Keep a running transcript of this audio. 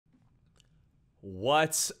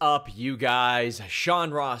What's up, you guys? Sean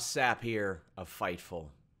Ross Sapp here of Fightful.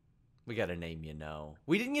 We got a name you know.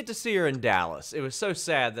 We didn't get to see her in Dallas. It was so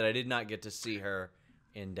sad that I did not get to see her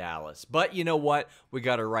in Dallas. But you know what? We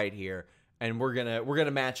got her right here, and we're gonna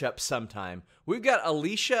match up sometime. We've got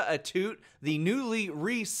Alicia Atout, the newly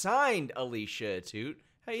re-signed Alicia Atout.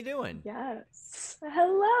 How you doing? Yes.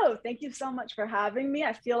 Hello. Thank you so much for having me.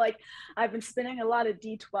 I feel like I've been spinning a lot of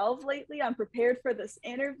D12 lately. I'm prepared for this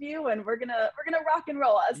interview, and we're gonna rock and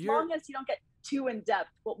roll. As long as you don't get too in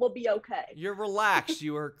depth, we'll be okay. You're relaxed.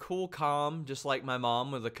 You are cool, calm, just like my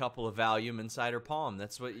mom with a couple of Valium inside her palm.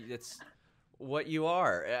 That's what you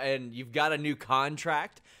are. And you've got a new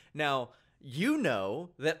contract now. You know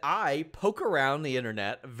that I poke around the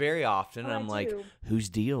internet very often, and I'm like, whose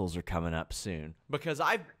deals are coming up soon? Because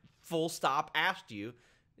I've full stop asked you,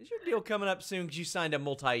 is your deal coming up soon? Because you signed a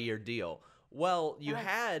multi-year deal. Well, you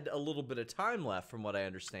had a little bit of time left from what I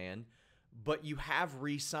understand, but you have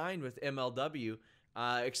re-signed with MLW.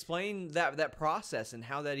 Explain that process and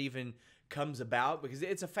how that even comes about, because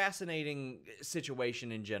it's a fascinating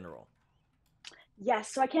situation in general.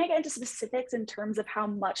 Yes, so I can't get into specifics in terms of how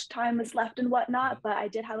much time is left and whatnot, but I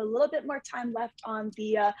did have a little bit more time left on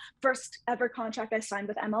the first ever contract I signed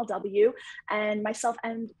with MLW, and myself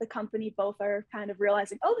and the company both are kind of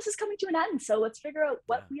realizing, oh, this is coming to an end, so let's figure out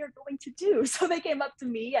what we are going to do. So they came up to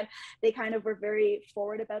me and they kind of were very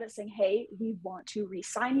forward about it, saying, hey, we want to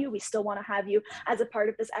re-sign you. We still want to have you as a part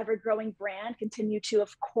of this ever-growing brand, continue to,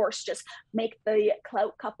 of course, just make the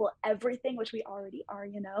Clout couple everything, which we already are,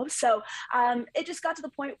 you know. So it just got to the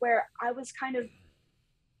point where I was kind of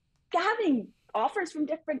having offers from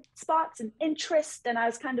different spots and interest, and I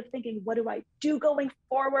was kind of thinking, what do I do going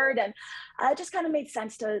forward? And it just kind of made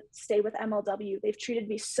sense to stay with MLW. They've treated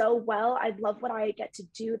me so well. I love what I get to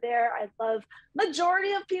do there. I love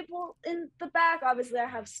majority of people in the back. Obviously I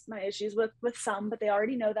have my issues with some, but they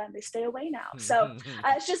already know that and they stay away now. So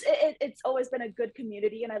it's just it's always been a good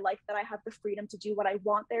community, and I like that I have the freedom to do what I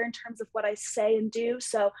want there in terms of what I say and do.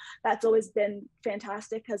 So that's always been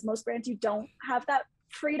fantastic, because most brands, you don't have that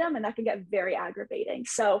freedom, and that can get very aggravating.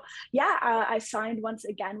 So yeah, I signed once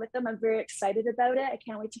again with them. I'm very excited about it. I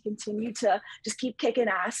can't wait to continue to just keep kicking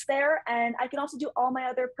ass there, and I can also do all my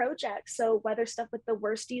other projects. So whether stuff with the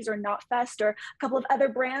Worsties or Not Fest or a couple of other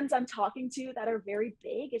brands I'm talking to that are very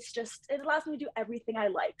big, it allows me to do everything I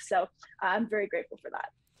like. So I'm very grateful for that.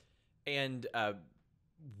 And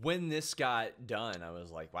when this got done, I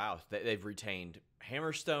was like, wow, they've retained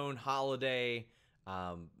Hammerstone, Holiday,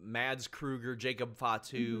 Mads Kruger, Jacob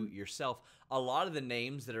Fatu, yourself, a lot of the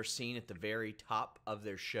names that are seen at the very top of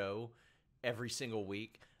their show every single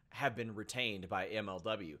week have been retained by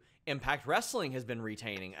MLW. Impact Wrestling has been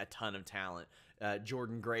retaining a ton of talent.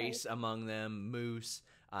 Jordan Grace among them, Moose,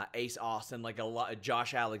 Ace Austin, like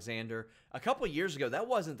Josh Alexander. A couple of years ago, that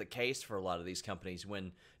wasn't the case for a lot of these companies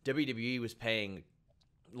when WWE was paying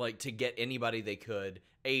like to get anybody they could.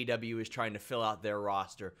 AEW is trying to fill out their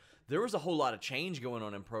roster. There was a whole lot of change going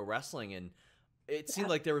on in pro wrestling, and it seemed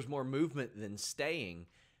like there was more movement than staying.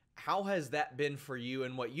 How has that been for you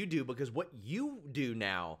and what you do? Because what you do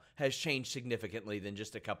now has changed significantly than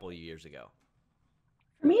just a couple of years ago.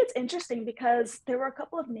 For me, it's interesting because there were a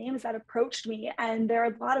couple of names that approached me, and there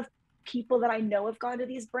are a lot of people that I know have gone to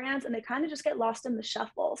these brands, and they kind of just get lost in the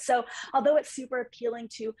shuffle. So although it's super appealing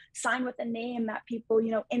to sign with a name that people, you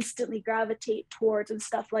know, instantly gravitate towards and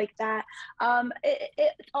stuff like that,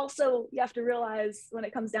 it also, you have to realize when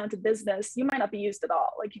it comes down to business, you might not be used at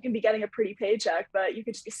all. Like, you can be getting a pretty paycheck, but you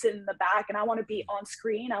could just be sitting in the back, and I want to be on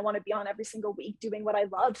screen. I want to be on every single week doing what I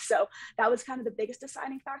love. So that was kind of the biggest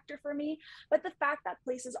deciding factor for me. But the fact that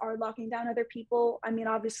places are locking down other people, I mean,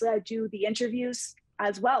 obviously I do the interviews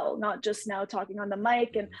as well, not just now talking on the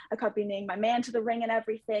mic and accompanying my man to the ring and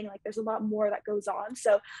everything. Like, there's a lot more that goes on.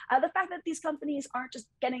 So the fact that these companies aren't just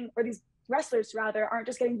getting, or these wrestlers rather, aren't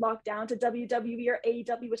just getting locked down to WWE or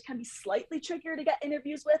AEW, which can be slightly trickier to get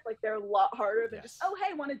interviews with. Like, they're a lot harder than just, oh,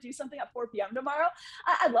 hey, want to do something at 4 p.m. tomorrow?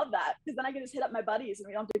 I love that, because then I can just hit up my buddies and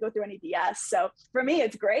we don't have to go through any BS. So for me,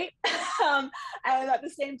 it's great. And at the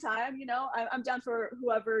same time, you know, I'm down for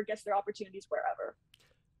whoever gets their opportunities wherever.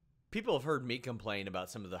 People have heard me complain about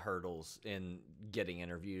some of the hurdles in getting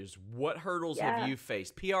interviews. What hurdles have you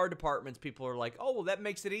faced? PR departments, people are like, oh, well, that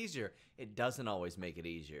makes it easier. It doesn't always make it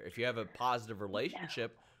easier. If you have a positive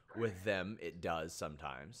relationship with them, it does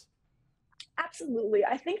sometimes. Absolutely.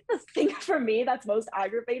 I think the thing for me that's most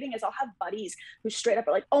aggravating is I'll have buddies who straight up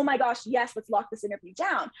are like, oh my gosh, yes, let's lock this interview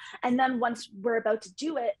down. And then once we're about to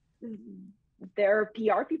do it, their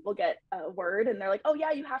PR people get a word and they're like, oh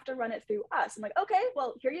yeah, you have to run it through us. I'm like, okay,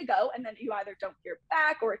 well, here you go. And then you either don't hear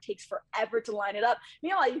back or it takes forever to line it up.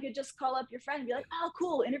 Meanwhile, you could just call up your friend and be like, oh,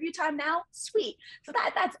 cool, interview time now, sweet. So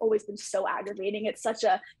that's always been so aggravating. It's such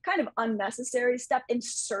a kind of unnecessary step in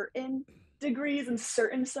certain degrees in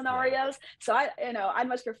certain scenarios. So I'd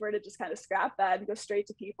much prefer to just kind of scrap that and go straight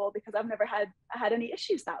to people, because I've never had any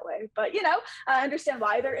issues that way. But I understand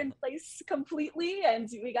why they're in place completely, and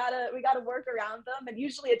we gotta work around them. And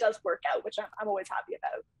usually it does work out, which I'm always happy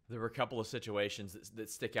about. There were a couple of situations that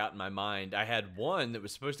stick out in my mind. I had one that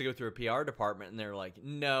was supposed to go through a PR department, and they're like,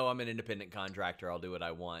 no, I'm an independent contractor. I'll do what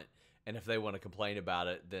I want. And if they want to complain about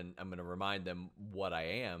it, then I'm going to remind them what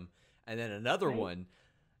I am. And then another one,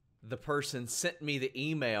 the person sent me the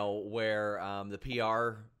email where the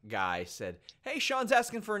PR guy said, hey, Sean's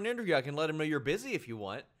asking for an interview. I can let him know you're busy if you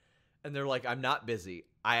want. And they're like, I'm not busy.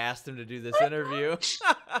 I asked him to do this interview.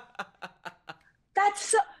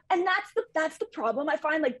 That's the problem. I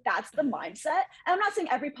find, like, that's the mindset. And I'm not saying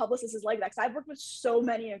every publicist is like that, because I've worked with so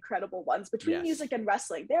many incredible ones between music and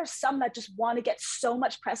wrestling. There are some that just want to get so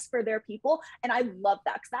much press for their people. And I love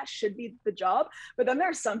that, because that should be the job. But then there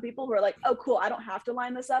are some people who are like, oh, cool, I don't have to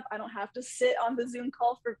line this up. I don't have to sit on the Zoom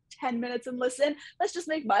call for 10 minutes and listen. Let's just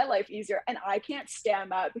make my life easier. And I can't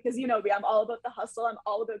stand that, because me, I'm all about the hustle. I'm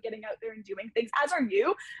all about getting out there and doing things, as are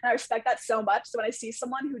you. And I respect that so much. So when I see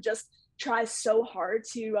someone who just tries so hard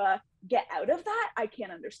to get out of that, I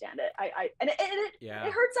can't understand it.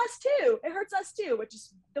 It hurts us too. It hurts us too, which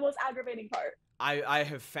is the most aggravating part. I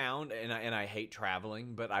have found, and I hate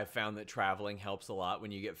traveling, but I found that traveling helps a lot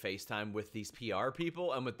when you get FaceTime with these PR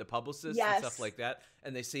people and with the publicists and stuff like that,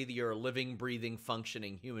 and they see that you're a living, breathing,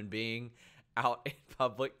 functioning human being out in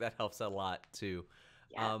public. That helps a lot too.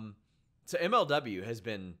 Yeah. So MLW has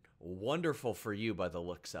been wonderful for you by the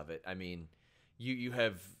looks of it. I mean, you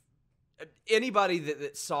have... Anybody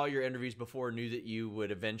that saw your interviews before knew that you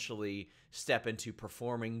would eventually step into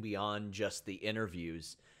performing beyond just the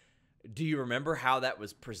interviews. Do you remember how that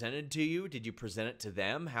was presented to you? Did you present it to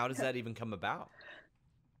them? How does that even come about?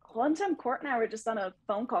 One time Court and I were just on a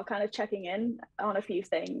phone call kind of checking in on a few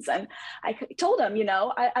things. And I told him,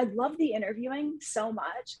 I love the interviewing so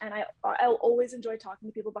much. And I'll always enjoy talking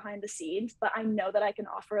to people behind the scenes, but I know that I can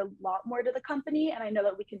offer a lot more to the company. And I know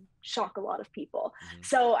that we can shock a lot of people. Mm-hmm.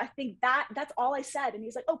 So I think that's all I said. And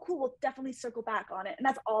he's like, oh, cool, we'll definitely circle back on it. And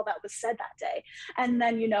that's all that was said that day. And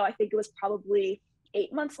then, I think it was probably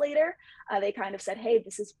 8 months later, they kind of said, hey,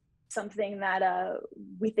 this is something that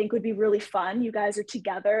we think would be really fun. You guys are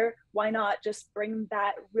together. Why not just bring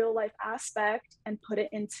that real life aspect and put it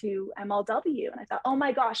into MLW? And I thought, oh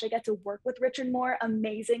my gosh, I get to work with Richard more.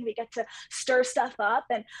 Amazing. We get to stir stuff up.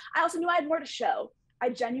 And I also knew I had more to show. I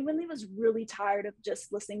genuinely was really tired of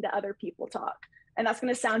just listening to other people talk. And that's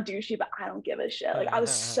going to sound douchey, but I don't give a shit. Like, I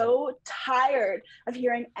was so tired of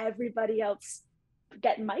hearing everybody else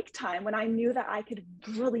get mic time when I knew that I could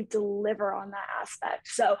really deliver on that aspect.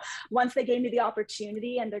 So once they gave me the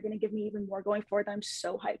opportunity, and they're going to give me even more going forward, I'm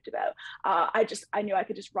so hyped about. I knew I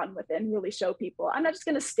could just run with it and really show people. I'm not just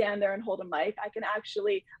going to stand there and hold a mic. I can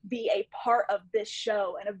actually be a part of this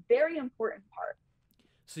show, and a very important part.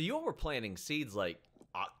 So you all were planting seeds like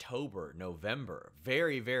October, November,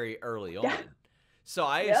 very, very early on. So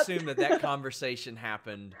I assume that conversation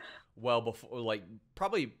happened well before, like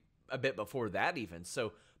probably a bit before that even.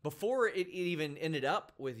 So before it even ended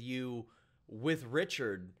up with you with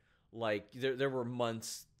Richard, like there were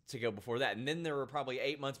months to go before that. And then there were probably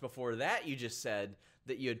 8 months before that you just said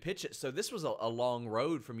that you had pitched it. So this was a long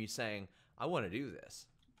road from you saying, I want to do this.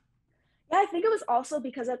 Yeah, I think it was also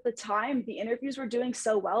because at the time the interviews were doing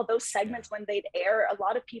so well. Those segments, when they'd air, a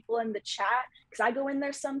lot of people in the chat, because I go in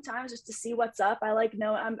there sometimes just to see what's up. I like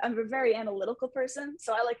I'm a very analytical person,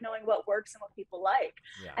 so I like knowing what works and what people like.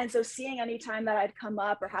 Yeah. And so seeing any time that I'd come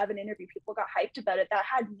up or have an interview, people got hyped about it. That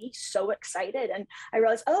had me so excited, and I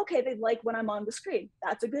realized, oh, okay, they like when I'm on the screen.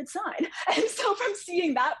 That's a good sign. And so from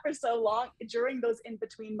seeing that for so long during those in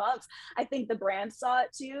between months, I think the brand saw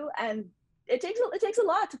it too, and it takes a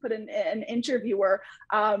lot to put an interviewer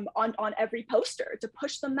on every poster, to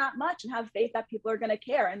push them that much and have faith that people are going to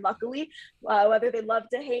care. And luckily, whether they love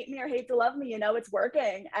to hate me or hate to love me, it's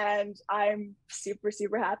working, and I'm super,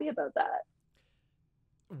 super happy about that.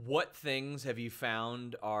 What things have you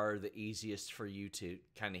found are the easiest for you to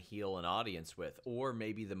kind of heal an audience with, or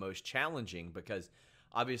maybe the most challenging? Because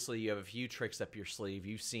obviously you have a few tricks up your sleeve.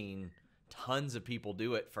 You've seen tons of people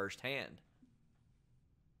do it firsthand.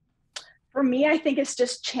 For me, I think it's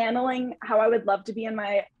just channeling how I would love to be in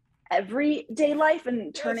my everyday life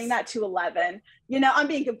and turning that to 11. I'm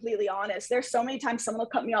being completely honest. There's so many times someone will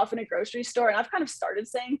cut me off in a grocery store, and I've kind of started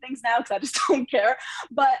saying things now because I just don't care.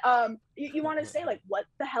 But you want to say, like, what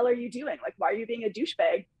the hell are you doing? Like, why are you being a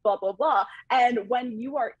douchebag? Blah, blah, blah. And when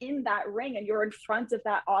you are in that ring and you're in front of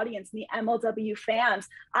that audience and the MLW fans,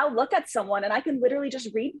 I'll look at someone and I can literally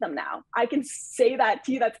just read them now. I can say that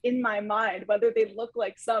to you, that's in my mind, whether they look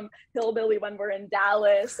like some hillbilly when we're in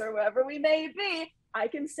Dallas or wherever we may be. I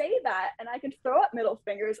can say that, and I can throw up middle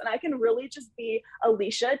fingers, and I can really just be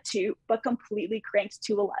Alicia Atout, but completely cranked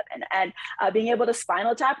to 11. And being able to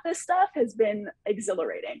spinal tap this stuff has been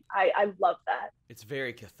exhilarating. I love that. It's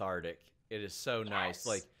very cathartic. It is so nice.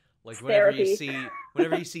 Yes. Like whenever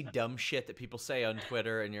you see dumb shit that people say on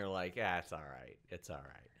Twitter, and you're like, it's all right. It's all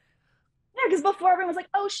right. Yeah, because before everyone was like,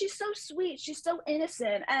 oh, she's so sweet, she's so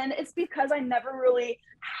innocent. And it's because I never really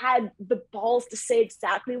had the balls to say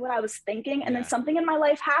exactly what I was thinking. And then something in my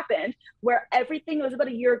life happened where everything, was about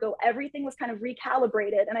a year ago, everything was kind of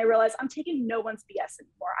recalibrated. And I realized I'm taking no one's BS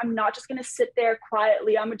anymore. I'm not just going to sit there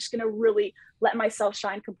quietly. I'm just going to really let myself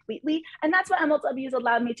shine completely. And that's what MLW has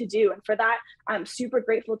allowed me to do. And for that, I'm super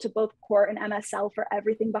grateful to both Court and MSL for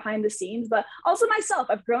everything behind the scenes, but also myself.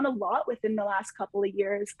 I've grown a lot within the last couple of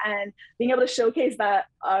years, and being able to showcase that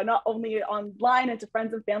not only online and to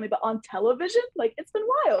friends and family, but on television, like, it's been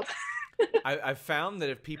wild. I've found that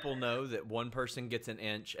if people know that one person gets an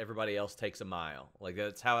inch, everybody else takes a mile. Like,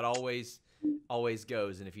 that's how it always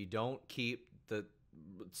goes. And if you don't keep the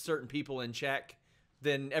certain people in check,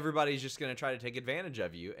 then everybody's just going to try to take advantage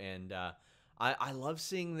of you. And I love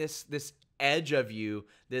seeing this edge of you,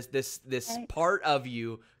 this part of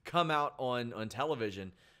you come out on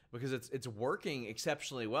television, because it's working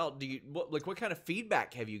exceptionally well. What kind of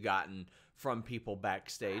feedback have you gotten from people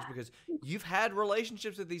backstage? Because you've had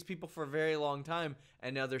relationships with these people for a very long time,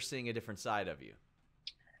 and now they're seeing a different side of you.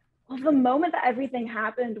 Well, the moment that everything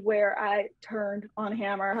happened where I turned on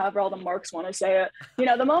Hammer, however all the marks want to say it,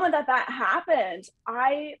 the moment that happened,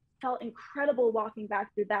 I felt incredible walking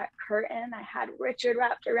back through that curtain. I had Richard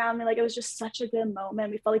wrapped around me. Like, it was just such a good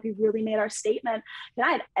moment. We felt like we really made our statement. And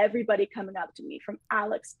I had everybody coming up to me, from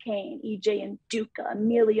Alex Kane, EJ and Duca,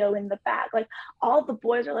 Emilio in the back. Like, all the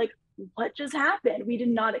boys are like, what just happened? We did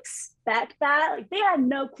not expect that. Like, they had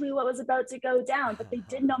no clue what was about to go down, but they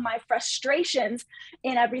did know my frustrations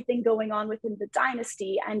in everything going on within the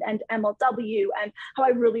dynasty and MLW, and how I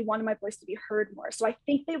really wanted my voice to be heard more. So I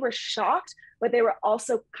think they were shocked, but they were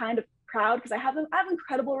also kind of proud, because I have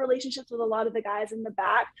incredible relationships with a lot of the guys in the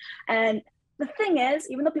back. And the thing is,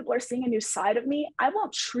 even though people are seeing a new side of me, I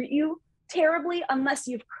won't treat you terribly unless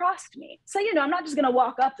you've crossed me. So, I'm not just going to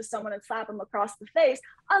walk up to someone and slap them across the face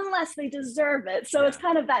unless they deserve it. So it's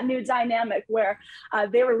kind of that new dynamic where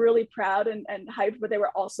they were really proud and hyped, but they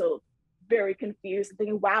were also very confused and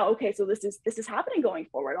thinking, wow, okay, so this is happening going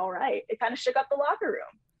forward. All right. It kind of shook up the locker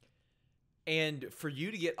room. And for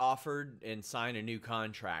you to get offered and sign a new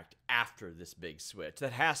contract after this big switch,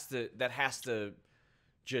 that has to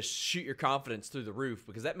just shoot your confidence through the roof,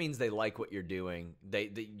 because that means they like what you're doing.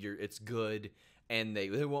 It's good, and they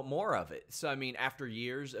want more of it. So, I mean, after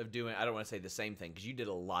years of doing, I don't want to say the same thing, because you did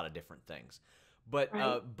a lot of different things, but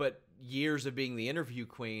right. But years of being the interview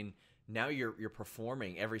queen, now you're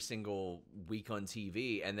performing every single week on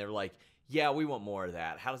TV, and they're like, yeah, we want more of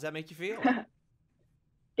that. How does that make you feel?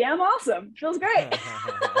 Damn awesome. Feels great.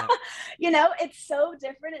 It's so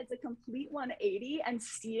different. It's a complete 180, and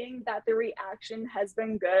seeing that the reaction has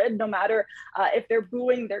been good, no matter if they're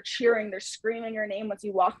booing, they're cheering, they're screaming your name once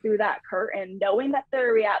you walk through that curtain, knowing that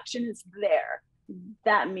their reaction is there,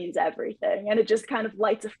 that means everything. And it just kind of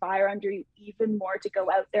lights a fire under you even more to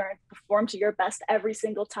go out there and perform to your best every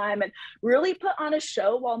single time and really put on a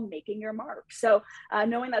show while making your mark. So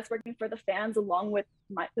knowing that's working for the fans along with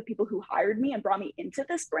the people who hired me and brought me into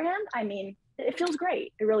this brand, I mean, it feels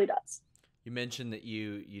great. It really does. You mentioned that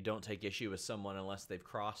you don't take issue with someone unless they've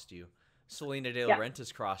crossed you. Selena De La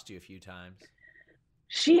Renta's crossed you a few times.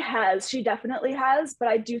 She definitely has, but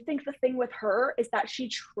I do think the thing with her is that she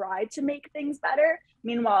tried to make things better.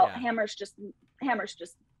 Meanwhile, Hammer's just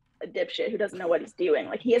a dipshit who doesn't know what he's doing.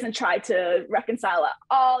 Like, he hasn't tried to reconcile at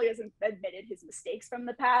all. He hasn't admitted his mistakes from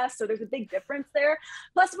the past. So there's a big difference there.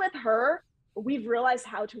 Plus, with her, we've realized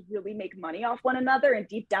how to really make money off one another, and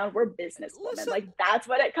deep down we're businesswomen. Like, that's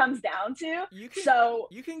what it comes down to. You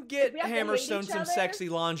can get Hammerstone some sexy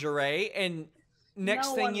lingerie, and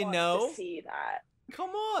next thing you know, to see that.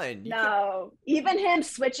 Come on. Even him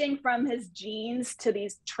switching from his jeans to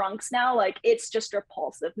these trunks now, like, it's just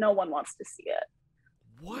repulsive. No one wants to see it.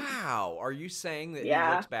 Wow. Are you saying that he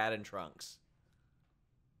looks bad in trunks?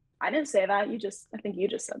 I didn't say that. I think you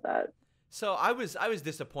just said that. So I was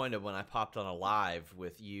disappointed when I popped on a live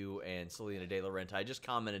with you and Selena De La Renta. I just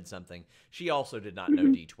commented something. She also did not know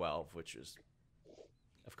D12, which is,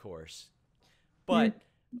 of course. But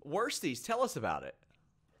Worsties, tell us about it.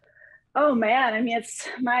 Oh man, I mean, it's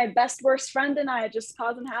my best worst friend and I just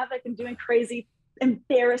causing havoc and doing crazy,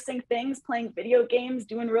 embarrassing things, playing video games,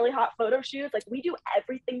 doing really hot photo shoots. Like we do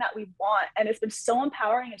everything that we want, and it's been so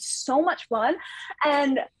empowering and so much fun.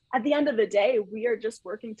 And at the end of the day, we are just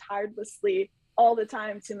working tirelessly all the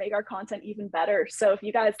time to make our content even better. So if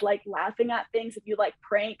you guys like laughing at things, if you like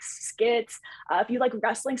pranks, skits, if you like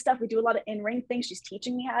wrestling stuff, we do a lot of in-ring things. She's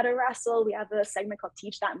teaching me how to wrestle. We have a segment called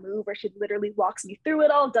Teach That Move where she literally walks me through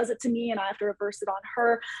it all, does it to me, and I have to reverse it on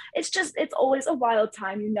her. It's always a wild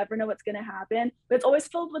time. You never know what's going to happen, but it's always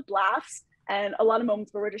filled with laughs and a lot of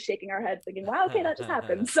moments where we're just shaking our heads thinking, wow, okay, that just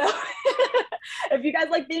happened. So if you guys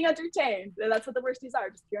like being entertained, that's what the Worsties are,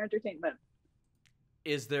 just pure entertainment.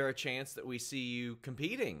 Is there a chance that we see you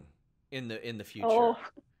competing in the future? Oh,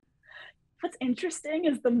 what's interesting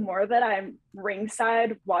is the more that I'm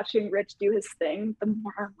ringside watching Rich do his thing, the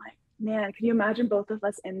more I'm like, man, can you imagine both of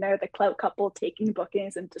us in there, the clout couple taking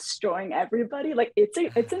bookings and destroying everybody? Like it's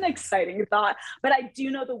an exciting thought, but I do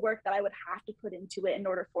know the work that I would have to put into it in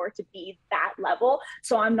order for it to be that level.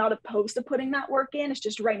 So I'm not opposed to putting that work in. It's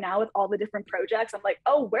just right now with all the different projects, I'm like,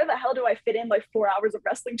 oh, where the hell do I fit in like 4 hours of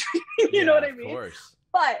wrestling training? You know what I mean? Of course.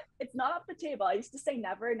 But it's not off the table. I used to say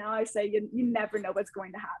never. Now I say you never know what's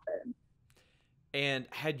going to happen. And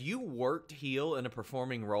had you worked heel in a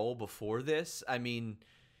performing role before this? I mean,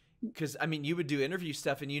 because, I mean, you would do interview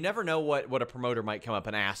stuff, and you never know what a promoter might come up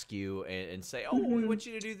and ask you and say, oh, we want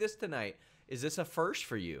you to do this tonight. Is this a first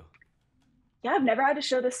for you? Yeah, I've never had to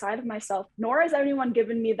show this side of myself, nor has anyone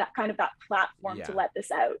given me that platform to let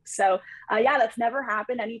this out. So yeah, that's never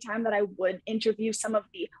happened. Anytime that I would interview some of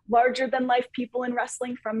the larger than life people in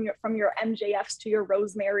wrestling, from your MJFs to your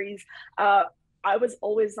Rosemarys, I was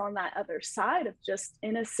always on that other side of just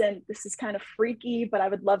innocent. This is kind of freaky, but I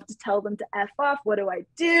would love to tell them to F off. What do I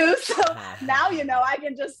do? So now, I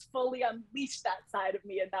can just fully unleash that side of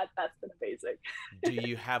me, and that's been amazing. Do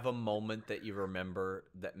you have a moment that you remember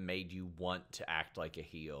that made you want to act like a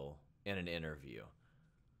heel in an interview?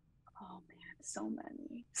 Oh man, so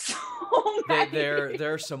many. So many.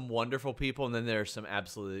 There are some wonderful people, and then there are some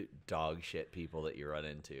absolute dog shit people that you run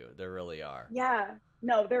into. There really are. Yeah.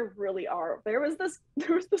 No, there really are. There was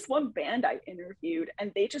this one band I interviewed,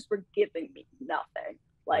 and they just were giving me nothing.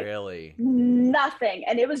 Like really nothing.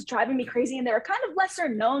 And it was driving me crazy. And they were kind of lesser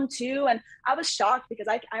known too. And I was shocked because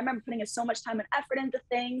I remember putting in so much time and effort into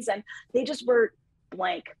things, and they just were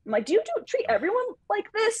blank. I'm like, do you treat everyone like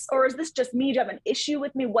this, or is this just me? Do you have an issue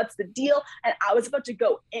with me? What's the deal? And I was about to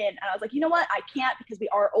go in, and I was like, you know what? I can't, because we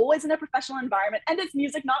are always in a professional environment, and it's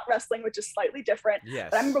music, not wrestling, which is slightly different. Yes.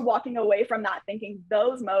 But I remember walking away from that thinking,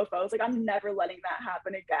 those mofos, like I'm never letting that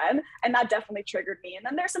happen again. And that definitely triggered me. And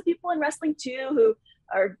then there's some people in wrestling too who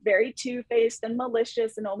are very two-faced and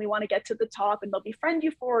malicious and only want to get to the top, and they'll befriend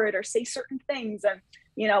you for it or say certain things. And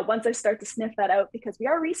once I start to sniff that out, because we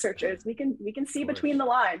are researchers, we can see between the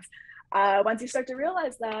lines. Once you start to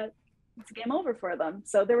realize that, it's a game over for them.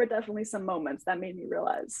 So there were definitely some moments that made me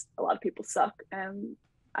realize a lot of people suck, and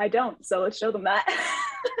I don't. So let's show them that.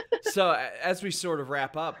 So as we sort of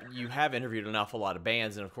wrap up, you have interviewed an awful lot of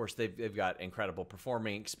bands, and of course they've got incredible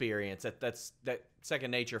performing experience. That's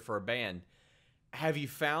second nature for a band. Have you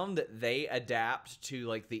found that they adapt to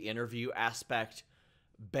like the interview aspect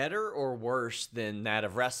better or worse than that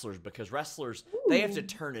of wrestlers? Because wrestlers, they have to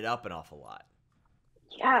turn it up an awful lot.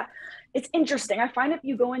 Yeah, it's interesting. I find if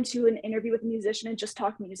you go into an interview with a musician and just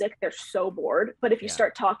talk music, they're so bored. But if you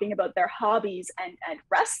start talking about their hobbies and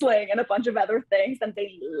wrestling and a bunch of other things, then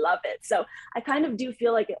they love it. So I kind of do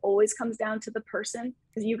feel like it always comes down to the person,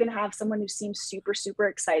 because you can have someone who seems super, super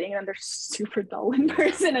exciting and they're super dull in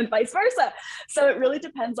person, and vice versa. So it really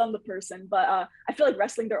depends on the person. But I feel like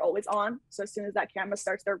wrestling, they're always on. So as soon as that camera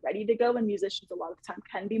starts, they're ready to go. And musicians a lot of the time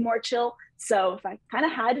can be more chill. So if I kind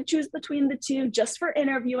of had to choose between the two just for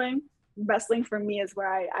interviewing, wrestling for me is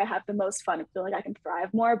where I have the most fun. I feel like I can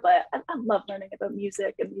thrive more, but I love learning about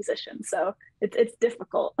music and musicians. So it's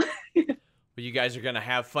difficult. Well, you guys are going to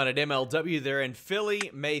have fun at MLW. They're in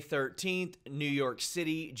Philly, May 13th, New York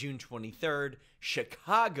City, June 23rd,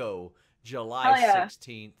 Chicago, July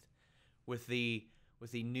 16th, with the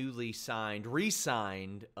newly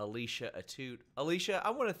re-signed Alicia Atout. Alicia, I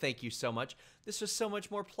want to thank you so much. This was so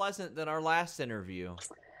much more pleasant than our last interview.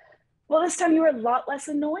 Well, this time you were a lot less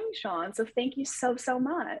annoying, Sean. So thank you so, so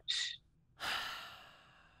much.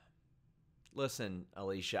 Listen,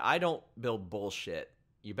 Alicia, I don't build bullshit.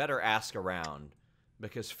 You better ask around,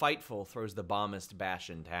 because Fightful throws the bombest bash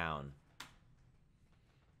in town.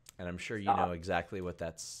 And I'm sure you Stop. know exactly what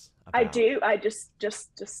that's about. I do. I just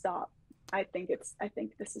stop. I think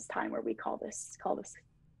this is time where we call this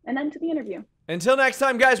an end to the interview. Until next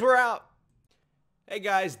time, guys, we're out. Hey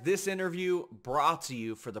guys, this interview brought to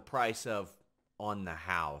you for the price of On the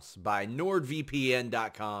House by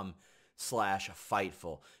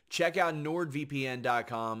nordvpn.com/Fightful. Check out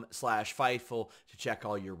nordvpn.com/Fightful to check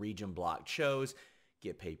all your region blocked shows,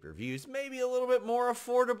 get pay-per-views, maybe a little bit more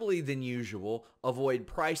affordably than usual, avoid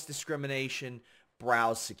price discrimination,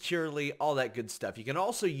 browse securely, all that good stuff. You can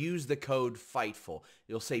also use the code FIGHTFUL.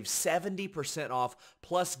 You'll save 70% off,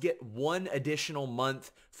 plus get 1 additional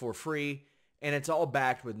month for free. And it's all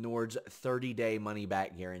backed with Nord's 30-day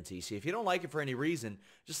money-back guarantee. So if you don't like it for any reason,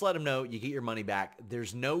 just let them know. You get your money back.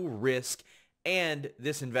 There's no risk. And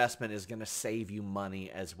this investment is going to save you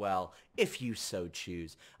money as well, if you so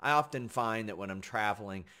choose. I often find that when I'm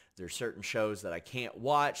traveling, there's certain shows that I can't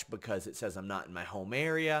watch because it says I'm not in my home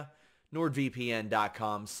area.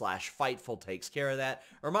 NordVPN.com/Fightful takes care of that.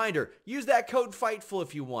 Reminder, use that code FIGHTFUL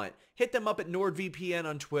if you want. Hit them up at NordVPN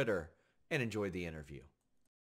on Twitter and enjoy the interview.